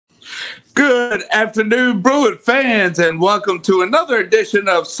Good afternoon, Bruin fans, and welcome to another edition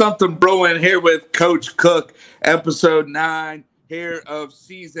of Something Bruin here with Coach Cook, episode 9 here of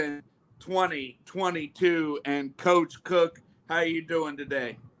season 2022. And Coach Cook, how you doing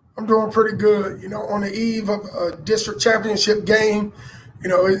today? I'm doing pretty good. On the eve of a district championship game,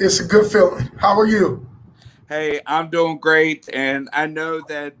 it's a good feeling. How are you? Hey, I'm doing great, and I know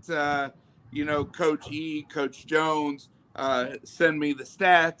that Coach E, Coach Jones, send me the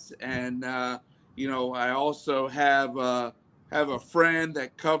stats, and I also have a friend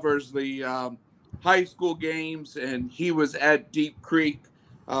that covers the high school games, and he was at Deep Creek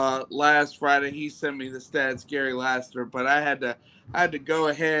last Friday. He sent me the stats, Gary Laster, but I had to go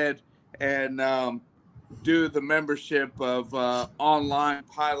ahead and do the membership of online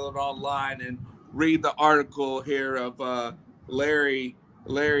Pilot Online and read the article here of Larry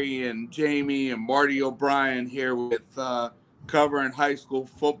and Jamie and Marty O'Brien here with covering high school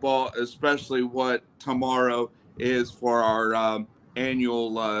football, especially what tomorrow is for our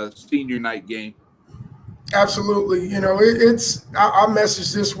annual senior night game. Absolutely. It's our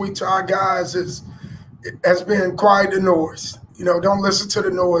message this week to our guys has been quiet the noise. Don't listen to the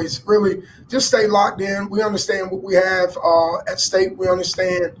noise. Really, just stay locked in. We understand what we have at stake. We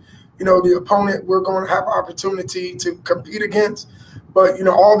understand the opponent we're going to have opportunity to compete against. But,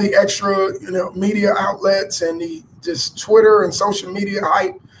 all the extra, media outlets and just Twitter and social media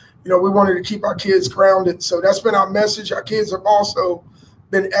hype, we wanted to keep our kids grounded. So that's been our message. Our kids have also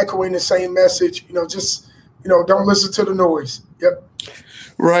been echoing the same message, don't listen to the noise. Yep.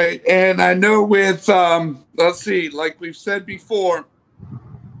 Right. And I know with, let's see, like we've said before,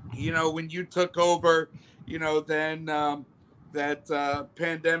 when you took over, then that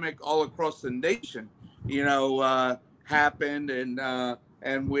pandemic all across the nation, happened, and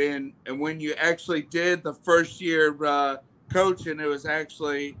when you actually did the first year coaching, it was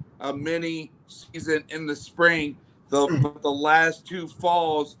actually a mini season in the spring. The last two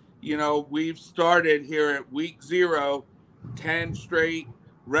falls, we've started here at week 0, 10 straight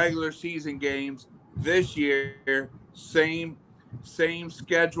regular season games. This year, same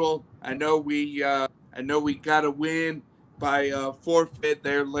schedule. I know we got to win by forfeit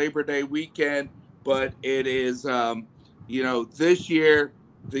their Labor Day weekend, but it is this year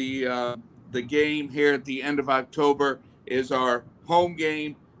the game here at the end of October is our home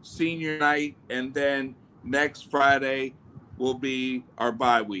game, senior night, and then next Friday will be our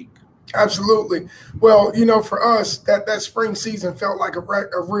bye week. Absolutely. Well, for us, that spring season felt like a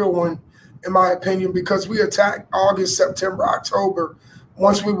real one, in my opinion, because we attacked August, September, October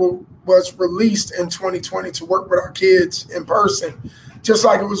once we was released in 2020 to work with our kids in person, just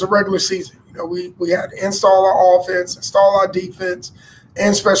like it was a regular season. We had to install our offense, install our defense,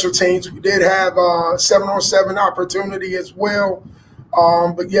 and special teams. We did have 7-on-7 opportunity as well,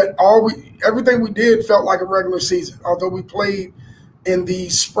 but yet everything we did felt like a regular season. Although we played in the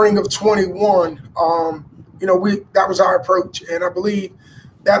spring of 21, that was our approach, and I believe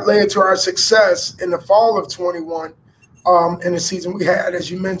that led to our success in the fall of 21 in the season we had, as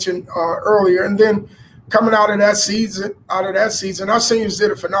you mentioned earlier. And then coming out of that season, our seniors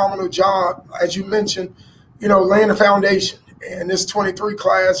did a phenomenal job, as you mentioned, laying the foundation. And this 23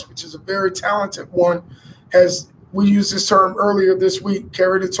 class, which is a very talented one, we used this term earlier this week,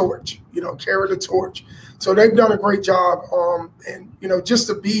 carry the torch, carry the torch. So they've done a great job. And, just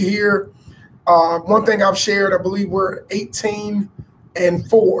to be here, one thing I've shared, I believe we're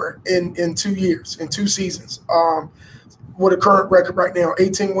 18-4 in 2 years, in 2 seasons. With a current record right now,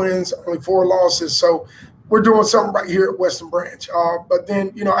 18 wins, only 4 losses. So we're doing something right here at Western Branch. But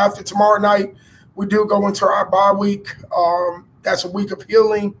then, after tomorrow night, we do go into our bye week. That's a week of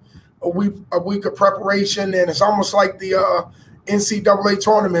healing, a week of preparation, and it's almost like the NCAA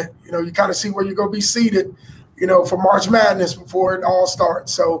tournament. You kind of see where you're going to be seated, for March Madness before it all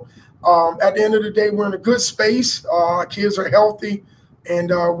starts. So at the end of the day, we're in a good space. Our kids are healthy, and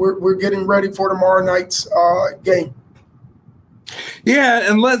we're getting ready for tomorrow night's game.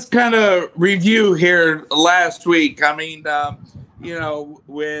 Yeah, and let's kind of review here last week. I mean,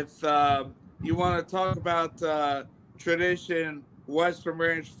 with you want to talk about tradition, Western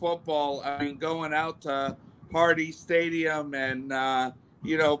Branch football. I mean, going out to Hardy Stadium and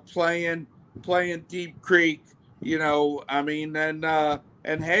playing Deep Creek. I mean, and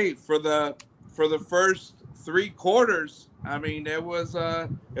hey, for the first 3 quarters, I mean, it was a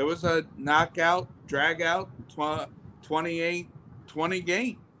knockout, drag out, 28-20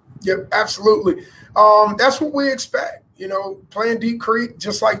 game. Yep, absolutely. That's what we expect. Playing Deep Creek,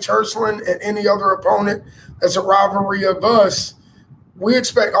 just like Churchland and any other opponent that's a rivalry of us, we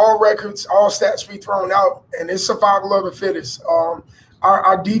expect all records, all stats be thrown out, and it's survival of the fittest.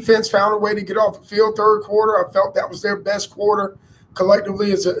 Our defense found a way to get off the field third quarter. I felt that was their best quarter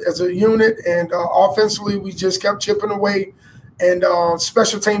collectively as a unit. And offensively, we just kept chipping away. And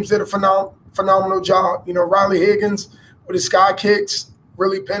special teams did a phenomenal job. You know, Riley Higgins with his sky kicks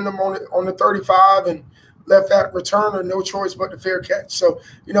really pinned them on the 35 and left that returner no choice but the fair catch. So,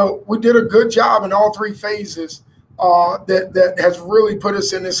 you know, we did a good job in all three phases that has really put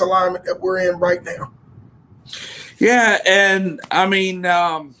us in this alignment that we're in right now. Yeah, and I mean,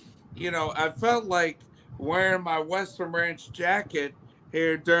 you know, I felt like wearing my Western Ranch jacket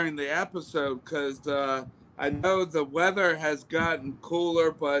here during the episode because I know the weather has gotten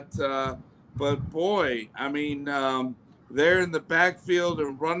cooler, but boy, I mean, they're in the backfield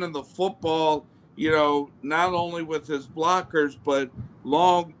and running the football. You know, not only with his blockers, but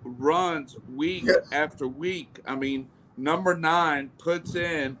long runs week Yes. after week. I mean, number 9 puts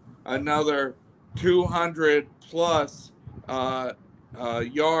in another 200 plus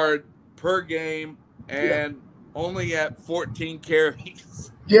yard per game and only at 14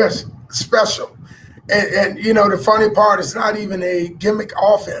 carries. Yes, special. And you know, the funny part is not even a gimmick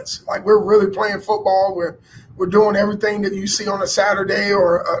offense. Like, we're really playing football. We're doing everything that you see on a Saturday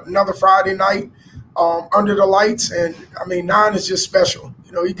or another Friday night under the lights. And I mean, 9 is just special.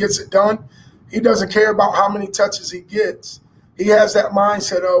 You know, he gets it done. He doesn't care about how many touches he gets. He has that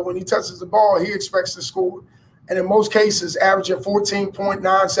mindset of when he touches the ball, he expects to score. And in most cases, averaging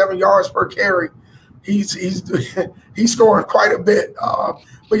 14.97 yards per carry, he's scoring quite a bit.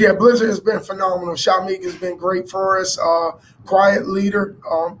 But yeah, Blizzard has been phenomenal. Shamik has been great for us. Quiet leader,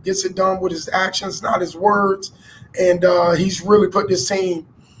 gets it done with his actions, not his words. And he's really put this team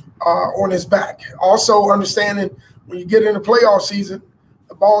on his back. Also understanding when you get in the playoff season,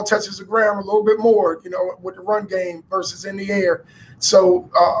 the ball touches the ground a little bit more, you know, with the run game versus in the air. So,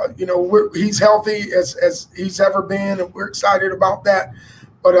 you know, he's healthy as he's ever been, and we're excited about that.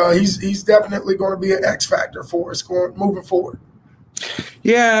 But he's definitely going to be an X factor for us moving forward.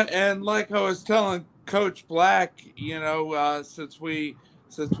 Yeah, and like I was telling Coach Black, you know, since we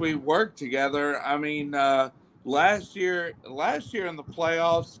worked together, I mean, last year in the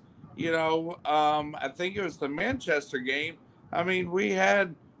playoffs, you know, I think it was the Manchester game. I mean, we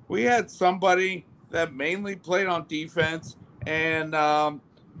had somebody that mainly played on defense and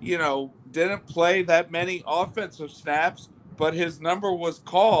you know, didn't play that many offensive snaps, but his number was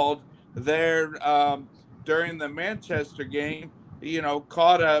called there during the Manchester game. You know,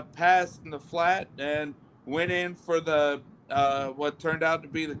 caught a pass in the flat and went in for the what turned out to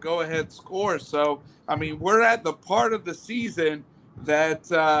be the go-ahead score. So, I mean, we're at the part of the season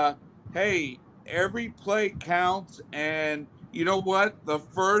that hey, every play counts, and you know what? The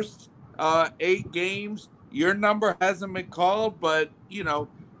first 8 games, your number hasn't been called, but you know,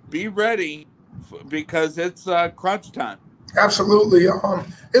 be ready because it's crunch time. Absolutely.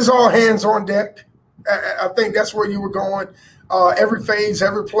 It's all hands on deck. I think that's where you were going. Every phase,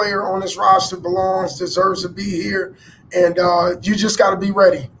 every player on this roster deserves to be here, and you just got to be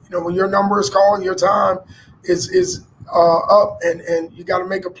ready. You know, when your number is called, your time is up, and you got to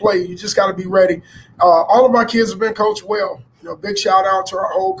make a play. You just got to be ready. All of our kids have been coached well. You know, big shout out to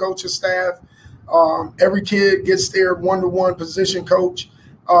our whole coaching staff. Every kid gets their one-to-one position coach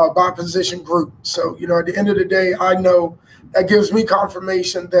by position group. So, you know, at the end of the day, I know that gives me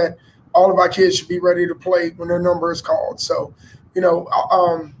confirmation that all of our kids should be ready to play when their number is called. So, you know,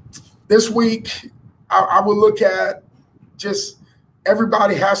 this week I would look at just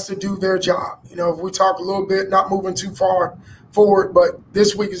everybody has to do their job. You know, if we talk a little bit, not moving too far forward, but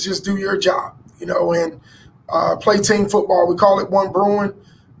this week is just do your job, you know, and play team football. We call it one Bruin,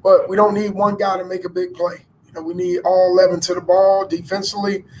 but we don't need one guy to make a big play. You know, we need all 11 to the ball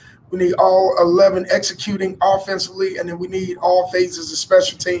defensively. We need all 11 executing offensively, and then we need all phases of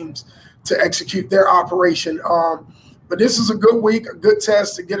special teams to execute their operation. But this is a good week, a good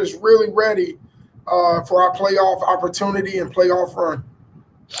test to get us really ready for our playoff opportunity and playoff run.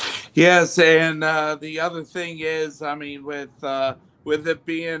 Yes, and the other thing is, I mean, with it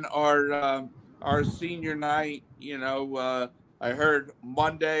being our senior night, you know, I heard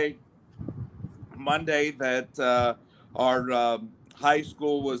Monday that our high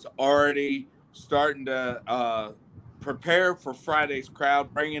school was already starting to prepare for Friday's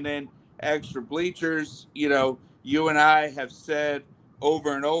crowd, bringing in extra bleachers. You know, you and I have said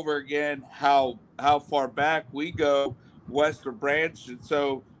over and over again how far back we go, Western Branch, and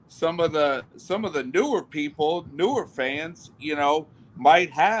so some of the newer fans, you know, might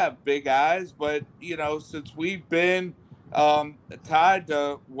have big eyes, but you know, since we've been tied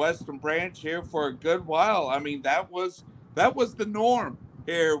to Western Branch here for a good while, I mean, that was the norm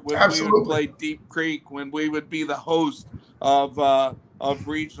here when Absolutely. we would play Deep Creek, when we would be the host of of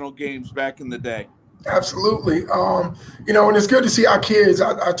regional games back in the day. Absolutely. And it's good to see our kids,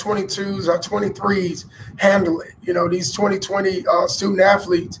 our 22s, our 23s handle it. These 2020 student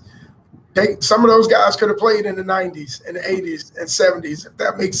athletes, some of those guys could have played in the 90s and the 80s and 70s, if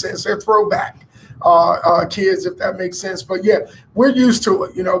that makes sense. They're throwback kids, if that makes sense. But yeah, we're used to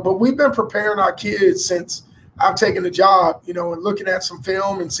it, but we've been preparing our kids since I've taken the job, and looking at some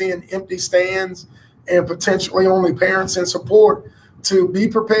film and seeing empty stands and potentially only parents in support to be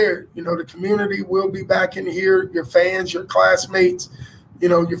prepared. The community will be back in here, your fans, your classmates,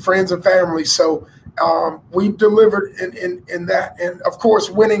 your friends and family. So we've delivered in that. And of course,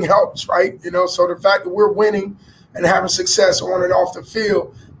 winning helps, right? So the fact that we're winning and having success on and off the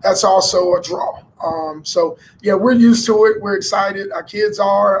field, that's also a draw. So yeah, we're used to it. We're excited. Our kids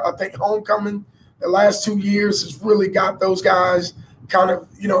are. I think homecoming the last 2 years has really got those guys kind of,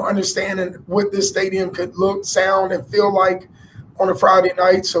 understanding what this stadium could look, sound, and feel like on a Friday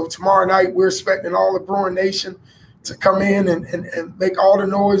night. So tomorrow night, we're expecting all the Bruin Nation to come in and make all the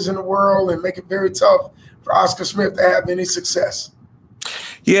noise in the world and make it very tough for Oscar Smith to have any success.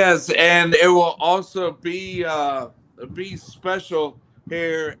 Yes, and it will also be special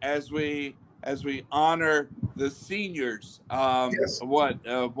here as we honor the seniors. Yes.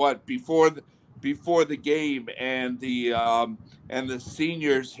 Before the game, and the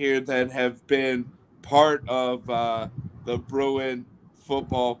seniors here that have been part of the Bruin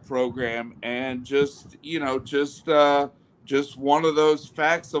football program, and just one of those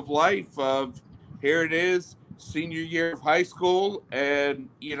facts of life of here it is, senior year of high school, and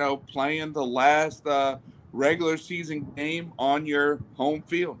playing the last regular season game on your home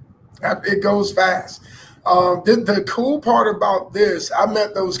field. It goes fast. The cool part about this, I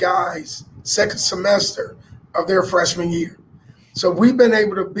met those guys second semester of their freshman year. So we've been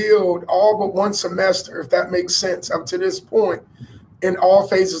able to build all but one semester, if that makes sense, up to this point in all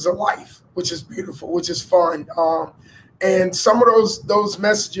phases of life, which is beautiful, which is fun. And some of those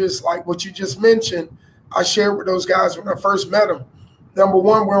messages, like what you just mentioned, I shared with those guys when I first met them. Number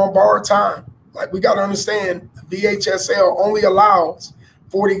one, we're on borrowed time. Like, we got to understand, VHSL only allows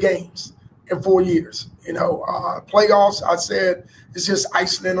 40 games in 4 years. Playoffs, I said, it's just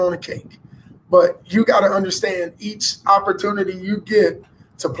icing on the cake. But you got to understand, each opportunity you get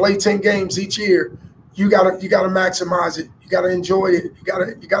to play 10 games each year, you got to maximize it. You got to enjoy it.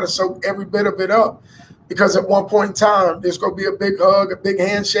 You got to soak every bit of it up, because at one point in time, there's going to be a big hug, a big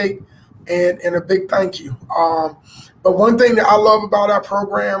handshake, and a big thank you. But one thing that I love about our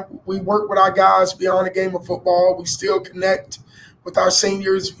program, we work with our guys beyond the game of football. We still connect with our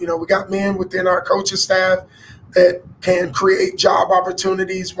seniors. We got men within our coaching staff that can create job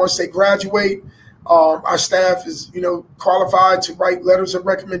opportunities once they graduate. Our staff is, qualified to write letters of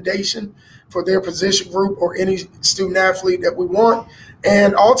recommendation for their position group or any student athlete that we want.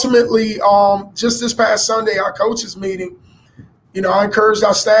 And ultimately, just this past Sunday, our coaches meeting, I encouraged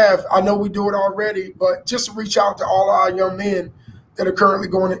our staff. I know we do it already, but just to reach out to all our young men that are currently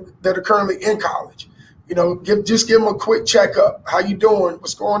in college. Give them a quick checkup. How you doing?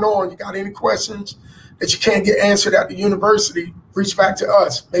 What's going on? You got any questions that you can't get answered at the university? Reach back to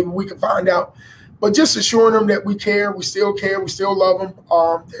us. Maybe we can find out. But just assuring them that we care, we still love them.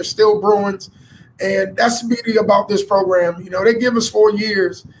 They're still Bruins. And that's the beauty about this program. They give us 4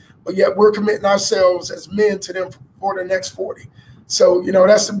 years, but yet we're committing ourselves as men to them for the next 40. So,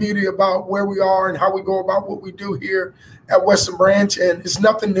 that's the beauty about where we are and how we go about what we do here at Western Branch. And it's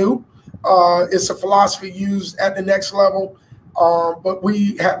nothing new. It's a philosophy used at the next level, but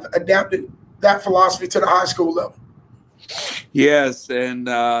we have adapted that philosophy to the high school level. Yes, and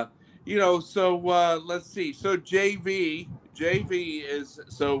so let's see. So JV is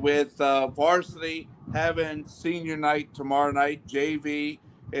with varsity having senior night tomorrow night. JV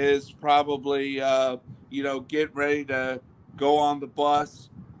is probably getting ready to go on the bus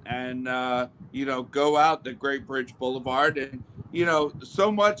and go out to Great Bridge Boulevard. And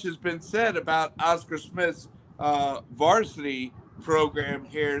so much has been said about Oscar Smith's varsity program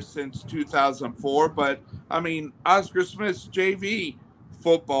here since 2004, but Oscar Smith's JV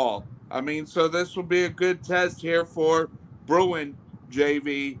football. So this will be a good test here for Bruin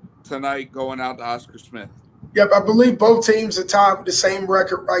JV tonight, going out to Oscar Smith. Yep, I believe both teams are tied with the same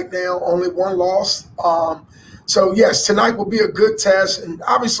record right now, only one loss. So yes, tonight will be a good test, and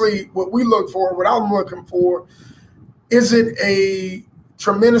obviously what I'm looking for, is it a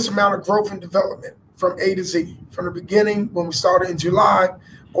tremendous amount of growth and development from A to Z, from the beginning when we started in July,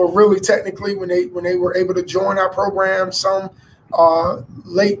 or really technically when they were able to join our program, some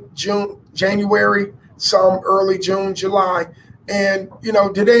late January, some early June, July. And,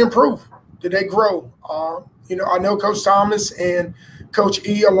 did they improve? Did they grow? I know Coach Thomas and Coach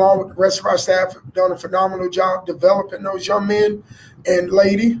E, along with the rest of our staff, have done a phenomenal job developing those young men and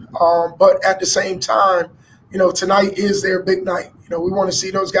lady. But at the same time, tonight is their big night. We want to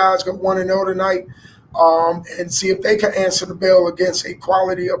see those guys go 1-0 tonight, and see if they can answer the bell against a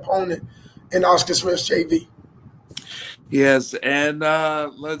quality opponent in Oscar Smith's JV. Yes, and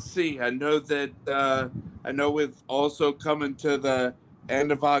let's see. I know with also coming to the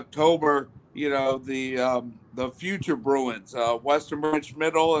end of October, the future Bruins, Western Branch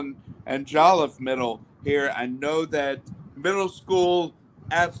Middle and Jolliffe Middle here. I know that middle school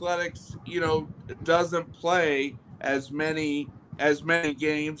athletics, doesn't play as many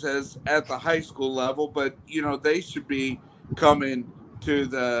games as at the high school level, but they should be coming to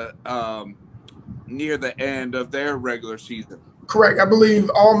the near the end of their regular season. Correct. I believe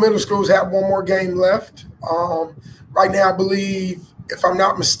all middle schools have one more game left. Right now, I believe, if I'm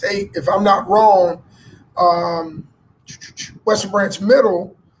not wrong, Western Branch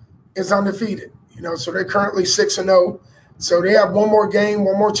Middle is undefeated. So they're currently 6-0. So they have one more game,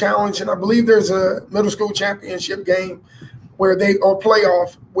 one more challenge, and I believe there's a middle school championship game or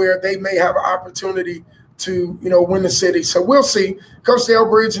playoff where they may have an opportunity to win the city. So we'll see. Coach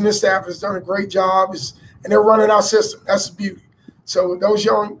Delbridge and his staff has done a great job, and they're running our system. That's the beauty. So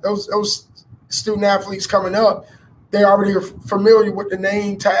those student athletes coming up, they already are familiar with the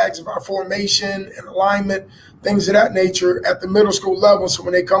name tags of our formation and alignment, things of that nature at the middle school level. So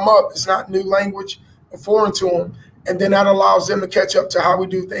when they come up, it's not new language or foreign to them. And then that allows them to catch up to how we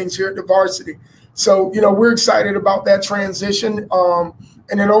do things here at the varsity. So, we're excited about that transition.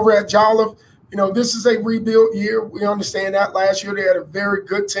 And then over at Jolliffe, this is a rebuild year. We understand that. Last year they had a very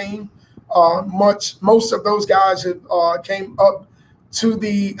good team. Most of those guys have came up to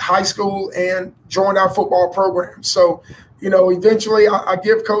the high school and joined our football program. So, eventually I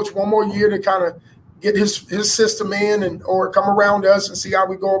give Coach one more year to kind of get his system in or come around us and see how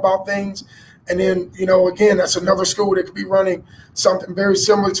we go about things. And then, again, that's another school that could be running something very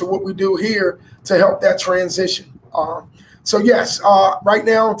similar to what we do here to help that transition. So, yes, right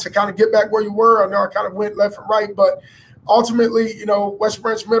now, to kind of get back where you were, I know I kind of went left and right, but ultimately, West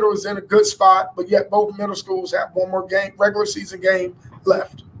Branch Middle is in a good spot, but yet both middle schools have one more regular season game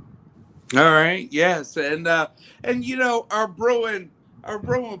left. All right, yes, and our Bruin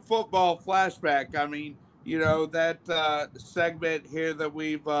football flashback. I mean, that segment here that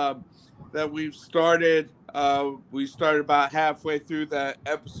we've started. We started about halfway through the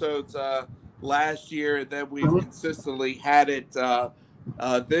episodes last year, and then we've consistently had it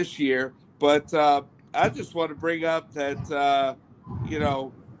this year. But I just want to bring up that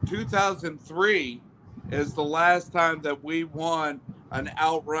 2003 is the last time that we won an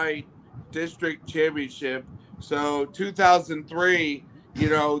outright district championship. So 2003,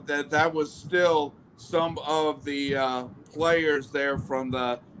 that was still some of the players there from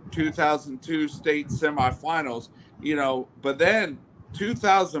the 2002 state semifinals, but then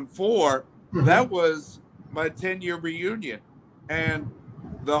 2004, that was my 10-year reunion, and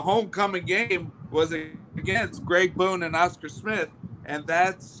the homecoming game was against Greg Boone and Oscar Smith, and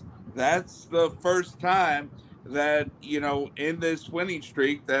that's the first time that in this winning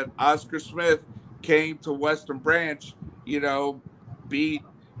streak that Oscar Smith came to Western Branch, beat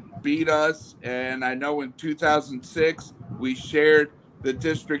us. And I know in 2006 we shared the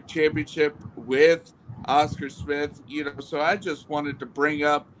district championship with Oscar Smith, so I just wanted to bring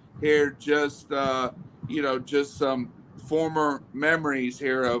up here just some former memories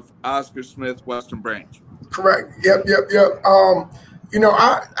here of Oscar Smith, Western Branch. Correct. Yep. I'll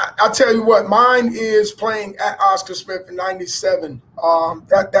tell you what, mine is playing at Oscar Smith in '97.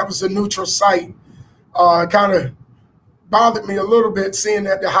 That was a neutral site. Kind of bothered me a little bit seeing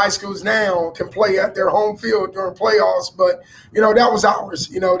that the high schools now can play at their home field during playoffs, but that was ours.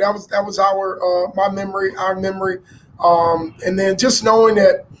 That was our our memory. And then just knowing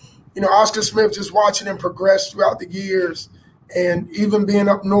that Oscar Smith, just watching him progress throughout the years, and even being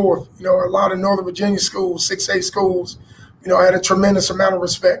up north, a lot of Northern Virginia schools, 6A schools, I had a tremendous amount of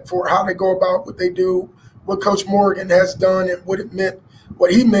respect for how they go about what they do, what Coach Morgan has done, and what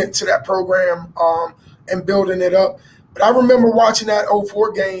he meant to that program, and building it up. But I remember watching that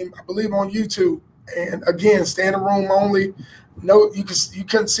 '04 game, I believe on YouTube, and again, standing room only. No, you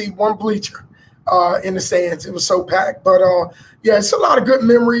couldn't see one bleacher in the stands. It was so packed. But yeah, it's a lot of good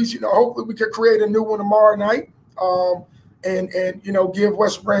memories. Hopefully we could create a new one tomorrow night, and give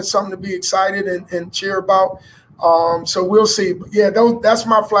West Branch something to be excited and cheer about. So we'll see. But yeah, that's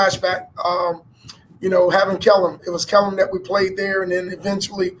my flashback. Having Kellum. It was Kellum that we played there, and then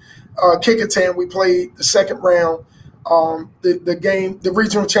eventually Kickingham we played the second round. The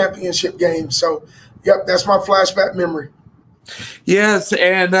regional championship game. So, yep, that's my flashback memory. Yes,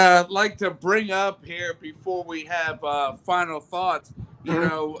 and like to bring up here before we have final thoughts.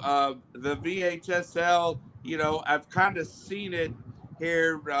 Mhm. The VHSL. I've kind of seen it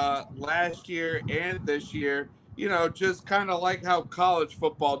here last year and this year. Just kind of like how college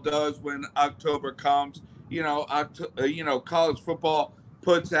football does when October comes. College football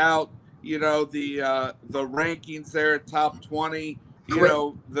puts out the rankings there at top 20.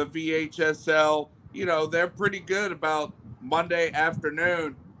 Correct. The VHSL. They're pretty good about Monday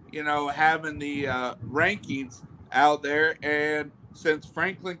afternoon, having the rankings out there. And since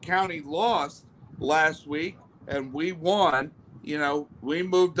Franklin County lost last week and we won, we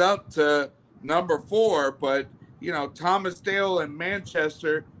moved up to number 4. But, Thomas Dale and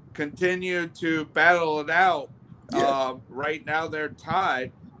Manchester continue to battle it out. Yeah. Right now they're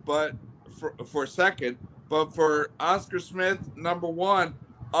tied, but for second. But for Oscar Smith, number 1,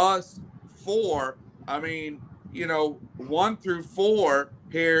 us 4. I mean, 1 through 4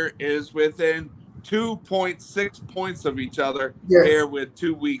 here is within 2.6 points of each other Yeah. here with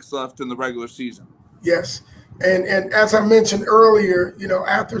 2 weeks left in the regular season. Yes. And as I mentioned earlier,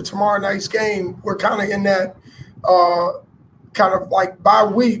 after tomorrow night's game, we're kind of in that kind of like bye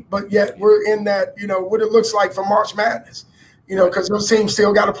week, but yet we're in that, what it looks like for March Madness, because those teams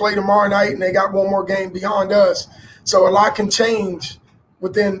still got to play tomorrow night and they got one more game beyond us. So a lot can change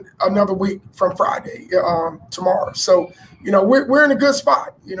within another week from Friday, tomorrow. So, we're in a good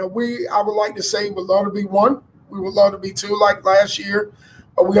spot. I would like to say would love to be 1. We would love to be 2 like last year,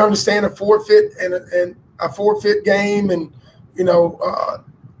 but we understand a forfeit and a forfeit game and,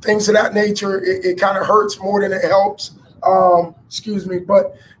 things of that nature. It kind of hurts more than it helps. Excuse me.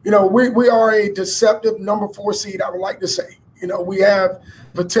 But, we are a deceptive number 4 seed, I would like to say. We have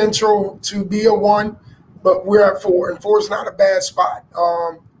potential to be a 1, but we're at 4, and 4 is not a bad spot.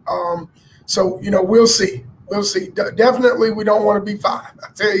 So, we'll see. We'll see. Definitely, we don't want to be 5.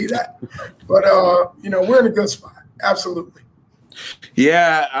 I'll tell you that. But, we're in a good spot. Absolutely.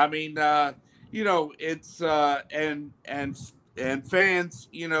 Yeah, I mean, it's and fans,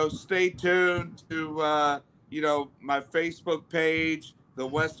 stay tuned to my Facebook page, the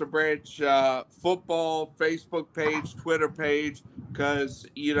Western Branch football Facebook page, Twitter page, because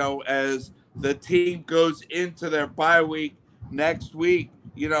as the team goes into their bye week next week,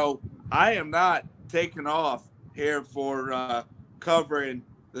 I am not taking off here for covering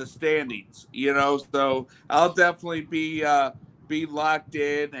the standings, so I'll definitely be locked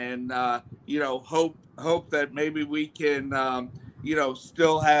in and hope that maybe we can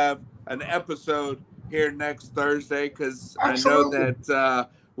still have an episode here next Thursday, because I know Absolutely. that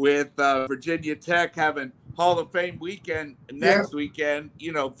with Virginia Tech having Hall of Fame weekend Yeah. next weekend,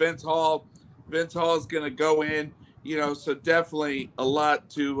 Vince Hall is going to go in, so definitely a lot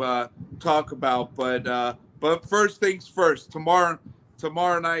to talk about. But first things first, tomorrow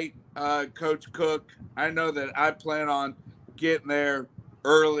night, Coach Cook, I know that I plan on getting there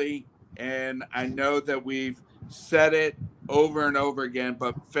early, and I know that we've said it over and over again,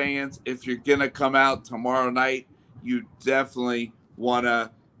 but fans, if you're going to come out tomorrow night, you definitely want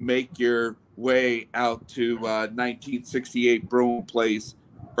to make your way out to 1968 Bruin Place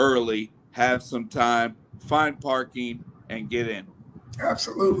early, have some time, find parking, and get in.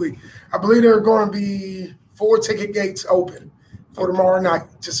 Absolutely. I believe there are going to be 4 ticket gates open for tomorrow night.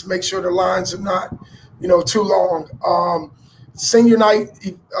 Just make sure the lines are not, too long. Senior night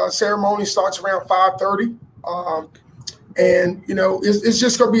ceremony starts around 5:30. And, it's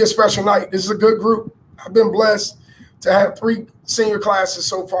just going to be a special night. This is a good group. I've been blessed to have 3 senior classes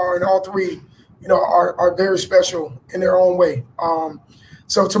so far, and all 3, are very special in their own way.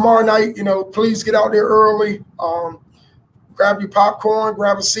 So tomorrow night, please get out there early. Grab your popcorn,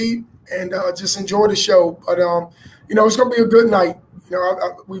 grab a seat, and just enjoy the show. But, it's going to be a good night.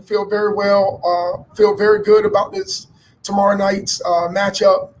 We feel very well, feel very good about this tomorrow night's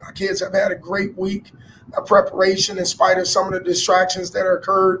matchup. Our kids have had a great week of preparation in spite of some of the distractions that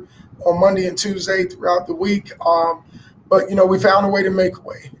occurred on Monday and Tuesday throughout the week. But, we found a way to make a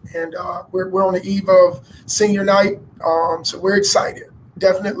way. And we're on the eve of senior night, so we're excited,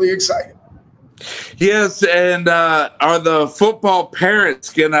 definitely excited. Yes, and are the football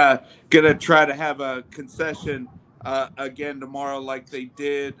parents gonna try to have a concession again tomorrow like they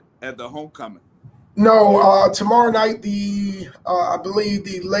did at the homecoming? No, tomorrow night I believe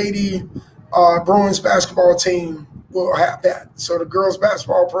the lady Bruins basketball team will have that. So the girls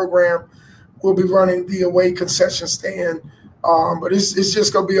basketball program will be running the away concession stand. But it's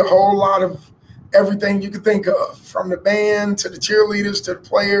just going to be a whole lot of everything you can think of, from the band to the cheerleaders to the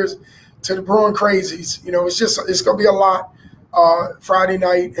players to the Bruin crazies. It's going to be a lot Friday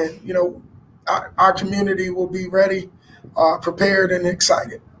night, and our community will be ready prepared and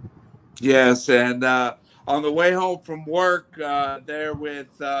excited. Yes, and on the way home from work, there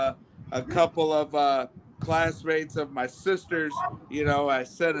with a couple of classmates of my sisters, I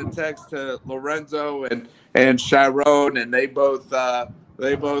sent a text to Lorenzo and Chiron, and they both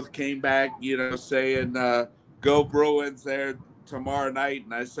came back, saying go Bruins there tomorrow night.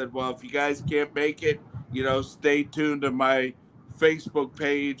 And I said, well, if you guys can't make it, stay tuned to my Facebook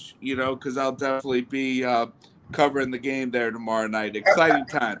page, because I'll definitely be covering the game there tomorrow night. Exciting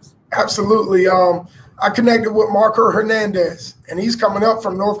times. Absolutely. I connected with Marco Hernandez, and he's coming up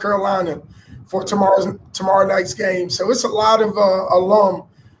from North Carolina for tomorrow night's game. So it's a lot of alum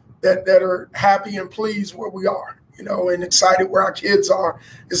that are happy and pleased where we are, and excited where our kids are.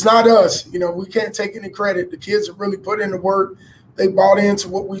 It's not us. We can't take any credit. The kids have really put in the work. They bought into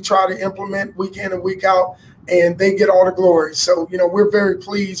what we try to implement week in and week out, and they get all the glory. So, we're very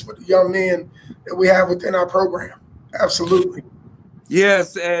pleased with the young men that we have within our program. Absolutely.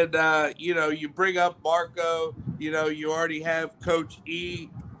 Yes, and you bring up Marco. You already have Coach E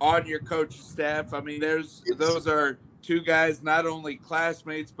on your coaching staff. I mean, those are two guys, not only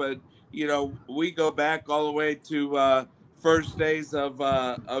classmates, but we go back all the way to first days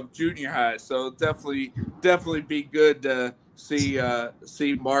of junior high. So definitely be good to see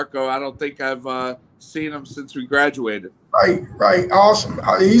Marco. I don't think I've seen him since we graduated. Right, awesome.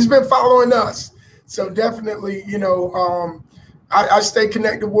 He's been following us, so definitely, I stay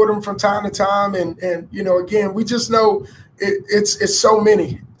connected with him from time to time, and again, we just know it's so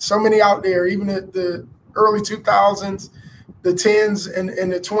many out there. Even the early 2000s, the 10s,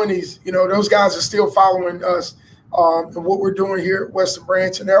 and the 20s. Those guys are still following us and what we're doing here at Western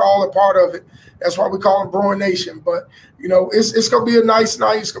Branch, and they're all a part of it. That's why we call them Bruin Nation. But it's going to be a nice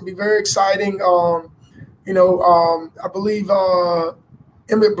night. It's going to be very exciting. I believe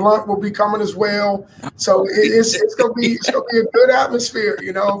Emmett Blunt will be coming as well. So it's gonna be a good atmosphere,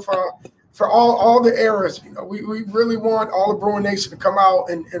 for all the eras. We really want all of Bruin Nation to come out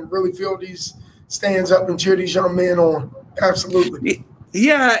and really fill these stands up and cheer these young men on. Absolutely.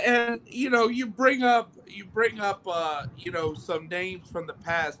 Yeah, and you bring up some names from the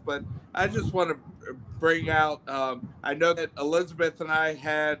past, but I just want to bring out I know that Elizabeth and I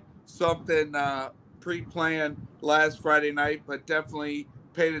had something pre-planned last Friday night, but definitely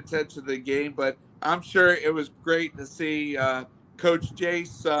paid attention to the game. But I'm sure it was great to see Coach Jay's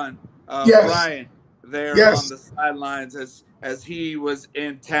son, yes. Brian, there yes. on the sidelines as he was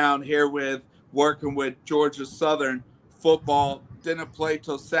in town here working with Georgia Southern football. Didn't play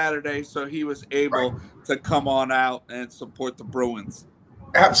till Saturday, so he was able to come on out and support the Bruins.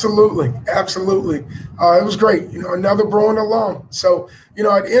 Absolutely. It was great. Another Bruin alum. So,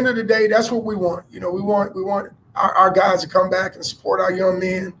 at the end of the day, that's what we want. We want our guys to come back and support our young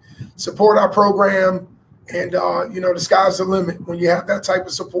men, support our program, and the sky's the limit when you have that type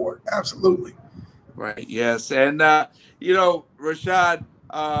of support. Absolutely. Right. Yes. And Rashad,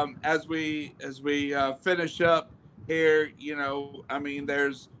 as we finish up here,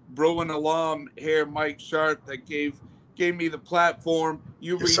 there's Bruin alum here, Mike Sharp, that gave me the platform.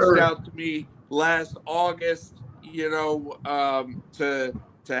 You reached out to me last August, to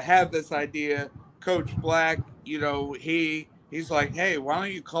have this idea. Coach Black, he's like, hey, why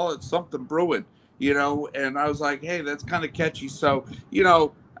don't you call it something Bruin? And I was like, hey, that's kind of catchy. So,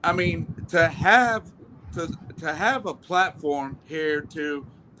 to have a platform here to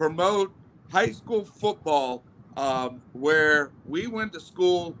promote high school football, where we went to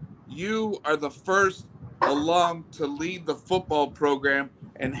school, you are the first alum to lead the football program,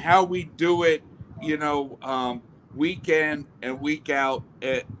 and how we do it, week in and week out.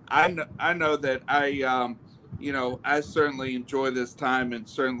 I know that I certainly enjoy this time and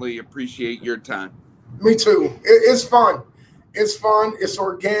certainly appreciate your time. Me too. It's fun. It's fun. It's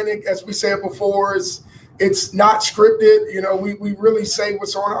organic, as we said before. It's not scripted. We really say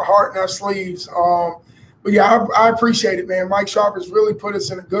what's on our heart and our sleeves. But yeah, I appreciate it, man. Mike Sharp has really put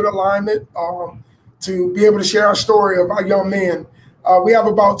us in a good alignment to be able to share our story of our young men. We have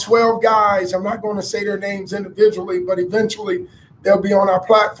about 12 guys. I'm not going to say their names individually, but eventually they'll be on our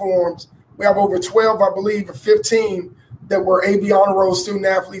platforms. We have over 12, I believe, or 15 that were AB Honor Roll Student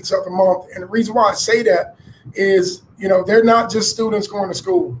Athletes of the Month. And the reason why I say that is, they're not just students going to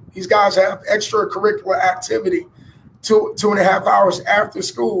school. These guys have extracurricular activity 2.5 hours after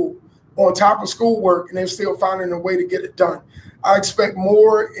school on top of schoolwork, and they're still finding a way to get it done. I expect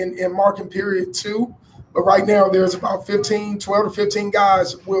more in marking period 2, but right now there's about 12 to 15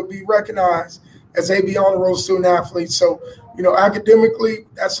 guys will be recognized as AB Honor Roll Student Athletes. So, academically,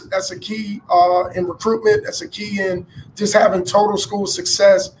 that's a key in recruitment. That's a key in just having total school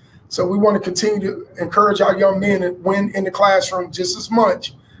success. So we want to continue to encourage our young men to win in the classroom just as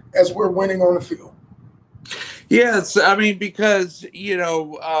much as we're winning on the field. Yes, I mean, because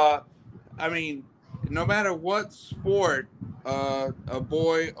I mean, no matter what sport a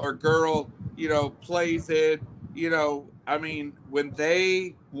boy or girl, plays in, I mean, when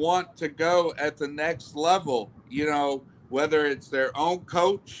they want to go at the next level, whether it's their own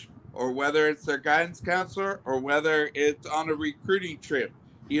coach or whether it's their guidance counselor or whether it's on a recruiting trip,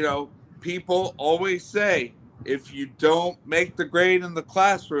 people always say if you don't make the grade in the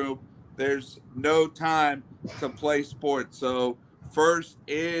classroom, there's no time to play sports. So first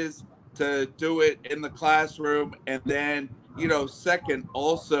is to do it in the classroom, and then second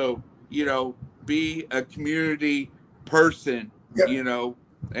also be a community person, Yep.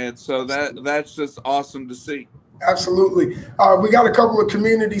 and so that's just awesome to see. Absolutely. We got a couple of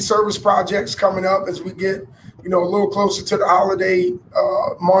community service projects coming up as we get, a little closer to the holiday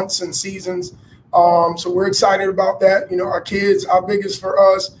months and seasons. So we're excited about that. Our kids, our biggest for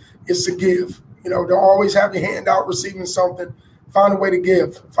us is to give. Don't always have your hand out receiving something. Find a way to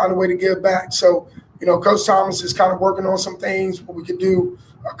give. Find a way to give back. So, Coach Thomas is kind of working on some things where we could do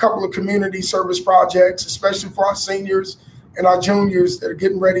a couple of community service projects, especially for our seniors and our juniors that are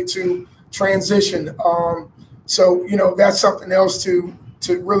getting ready to transition. So, that's something else to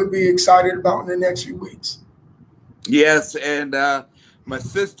really be excited about in the next few weeks. Yes, and my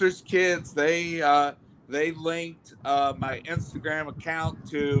sister's kids, they linked my Instagram account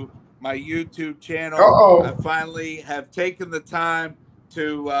to my YouTube channel. I Uh-oh. finally have taken the time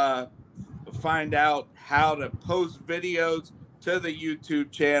to find out how to post videos to the YouTube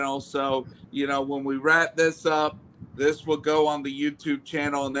channel. So, when we wrap this up, this will go on the YouTube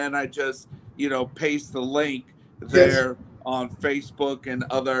channel, and then I just, paste the link Yes. there on Facebook and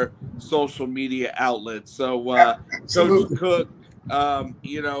other social media outlets. So, Coach Absolutely. Cook,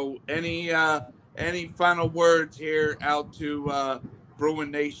 any final words here out to Bruin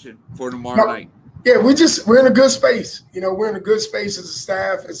Nation for tomorrow No, night? yeah, we're in a good space. We're in a good space as a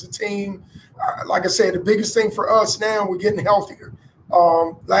staff, as a team. Like I said, the biggest thing for us now, we're getting healthier.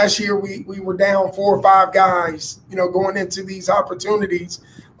 Last year we were down 4 or 5 guys, going into these opportunities,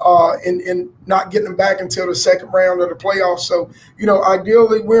 and not getting them back until the second round of the playoffs. So,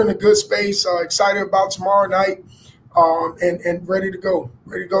 ideally we're in a good space. Excited about tomorrow night, and ready to go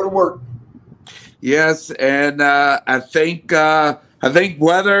to work. Yes, and I think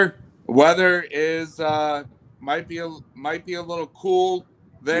weather is might be a little cool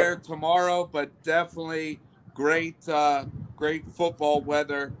there Yep. tomorrow, but definitely great football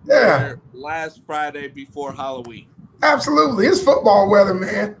weather Yeah. there last Friday before Halloween. Absolutely. It's football weather,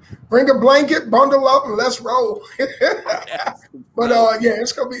 man. Bring a blanket, bundle up, and let's roll. Yes, But no, yeah,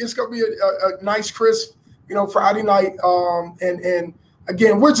 it's gonna be a nice, crisp, Friday night. And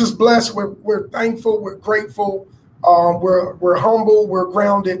again, we're just blessed. We're thankful. We're grateful. We're humble. We're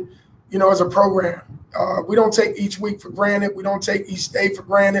grounded. As a program, we don't take each week for granted. We don't take each day for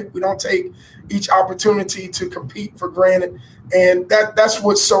granted. We don't take each opportunity to compete for granted. And that's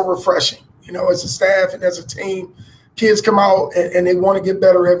what's so refreshing. As a staff and as a team, kids come out and they want to get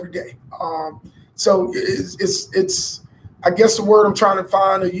better every day. So it's I guess the word I'm trying to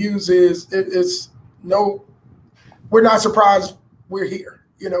find or use is no, we're not surprised we're here.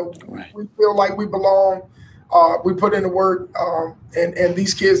 right. We feel like we belong. We put in the work, and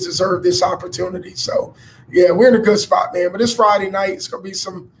these kids deserve this opportunity. So, yeah, we're in a good spot, man. But this Friday night, it's gonna be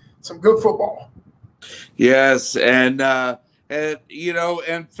some good football. Yes, and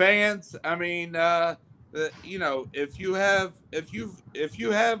fans. I mean, if you have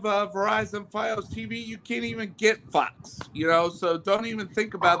Verizon Fios TV, you can't even get Fox. So don't even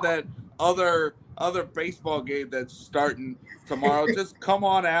think about that other baseball game that's starting tomorrow. Just come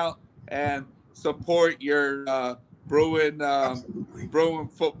on out and support your Absolutely. Bruin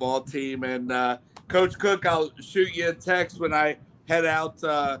football team. And Coach Cook, I'll shoot you a text when I head out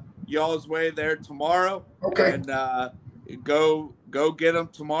y'all's way there tomorrow, Okay. and go get them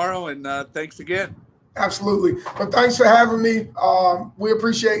tomorrow. And thanks again. Absolutely. But thanks for having me. We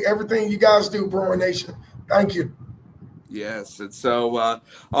appreciate everything you guys do, Bruin Nation. Thank you. Yes, and so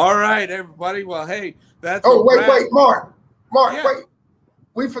all right, everybody. Well, hey, that's a Oh, wrap. wait, Mark. Mark, Yeah, wait.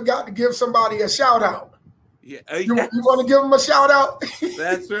 We forgot to give somebody a shout out. yeah, You yes. want to give them a shout out?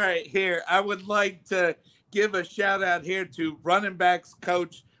 That's right. Here, I would like to give a shout out here to running backs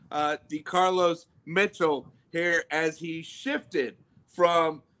coach DeCarlos Mitchell here as he shifted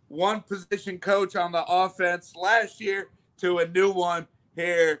from one position coach on the offense last year to a new one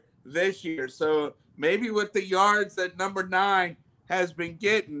here this year. So maybe with the yards that number 9 has been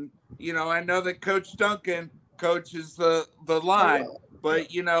getting, I know that Coach Duncan coaches the line, but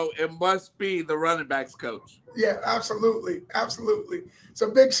it must be the running backs coach. Yeah, absolutely, absolutely.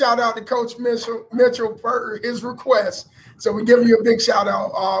 So big shout out to Coach Mitchell for his request. So we give you a big shout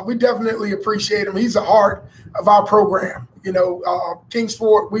out. We definitely appreciate him. He's the heart of our program.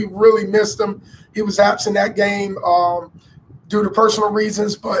 Kingsford, we really missed him. He was absent that game due to personal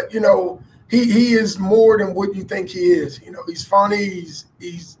reasons, but he is more than what you think he is. He's funny,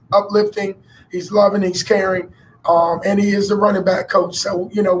 he's uplifting, he's loving, he's caring, and he is the running back coach. So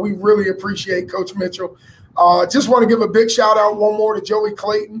we really appreciate Coach Mitchell. Just want to give a big shout out one more to Joey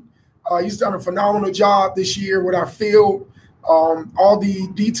Clayton. He's done a phenomenal job this year with our field. All the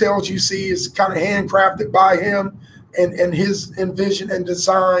details you see is kind of handcrafted by him and his vision and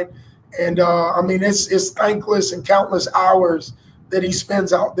design. And it's thankless and countless hours that he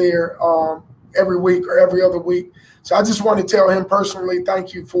spends out there every week or every other week. So I just want to tell him personally,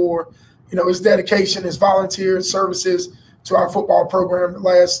 thank you for his dedication, his volunteer services to our football program the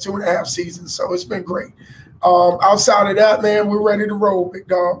last 2.5 seasons. So it's been great. Outside of that, man, we're ready to roll, big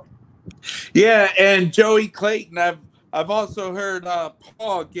dog. Yeah, and Joey Clayton, I've also heard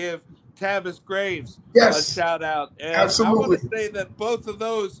Paul give Tavis Graves a shout out. And absolutely. I want to say that both of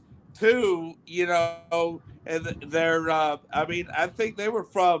those two, and they're I think they were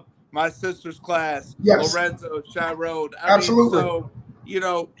from my sister's class, Lorenzo, Shyrode. Absolutely.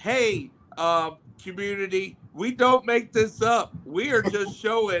 Hey, community, we don't make this up. We are just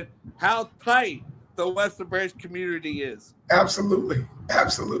showing how tight the Western Branch community is. Absolutely.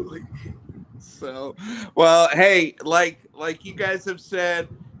 Absolutely. So, well, hey, like you guys have said,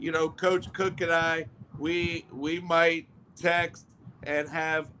 Coach Cook and I, we might text and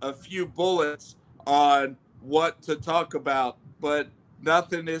have a few bullets on what to talk about, but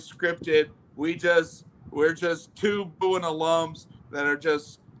nothing is scripted. We're just two Bruin alums that are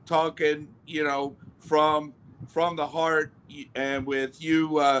just talking, from the heart, and with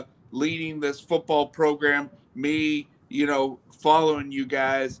you leading this football program, me, following you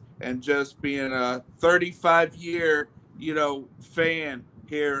guys, and just being a 35-year, fan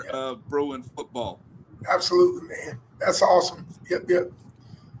here of Bruin football. Absolutely, man. That's awesome. Yep.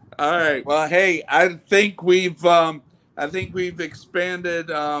 All right. Well, hey, I think we've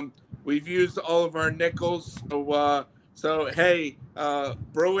expanded. We've used all of our nickels. So hey,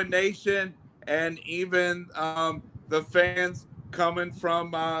 Bruin Nation, and even the fans coming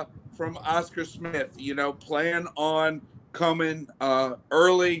from Oscar Smith, plan on coming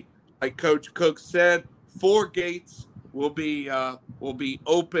early. Like Coach Cook said, 4 gates will be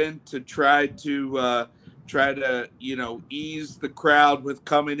open to try to ease the crowd with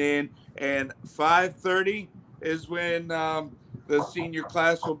coming in, and 5:30 is when the senior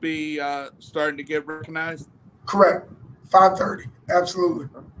class will be starting to get recognized. Correct. 5:30. Absolutely.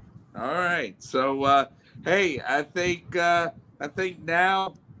 All right. So hey, I think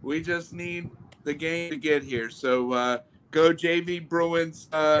now we just need the game to get here. So go JV Bruins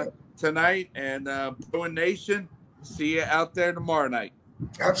tonight, and Bruin Nation, see you out there tomorrow night.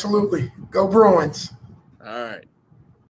 Absolutely. Go Bruins. All right.